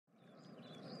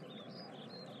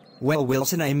Well,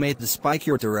 Wilson, I made the spike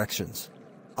your directions.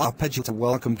 Arpeggio,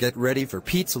 welcome, get ready for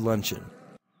pizza luncheon.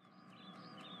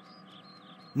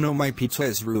 No, my pizza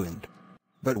is ruined.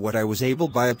 But what I was able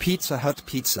to buy a Pizza Hut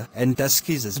pizza and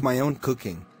Deskies is my own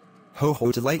cooking. Ho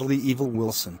ho, delightfully evil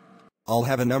Wilson. I'll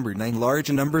have a number 9 large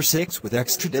and number 6 with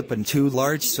extra dip and 2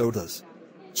 large sodas.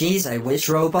 Geez, I wish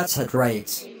robots had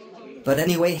rights. But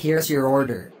anyway, here's your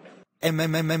order. This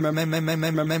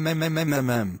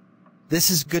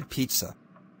is good pizza.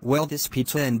 Well, this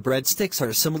pizza and breadsticks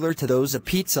are similar to those at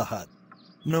Pizza Hut.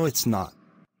 No, it's not.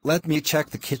 Let me check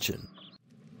the kitchen.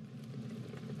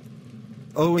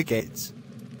 Oh, it gates.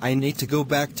 I need to go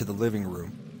back to the living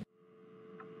room.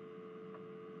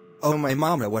 Oh my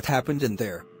mama, what happened in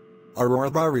there?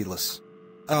 Aurora borealis.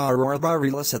 Aurora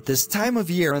borealis at this time of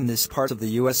year in this part of the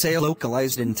USA,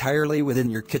 localized entirely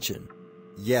within your kitchen.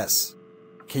 Yes.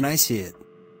 Can I see it?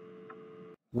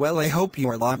 Well, I hope you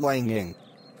are not lying.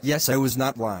 Yes, I was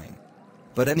not lying.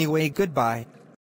 But anyway, goodbye.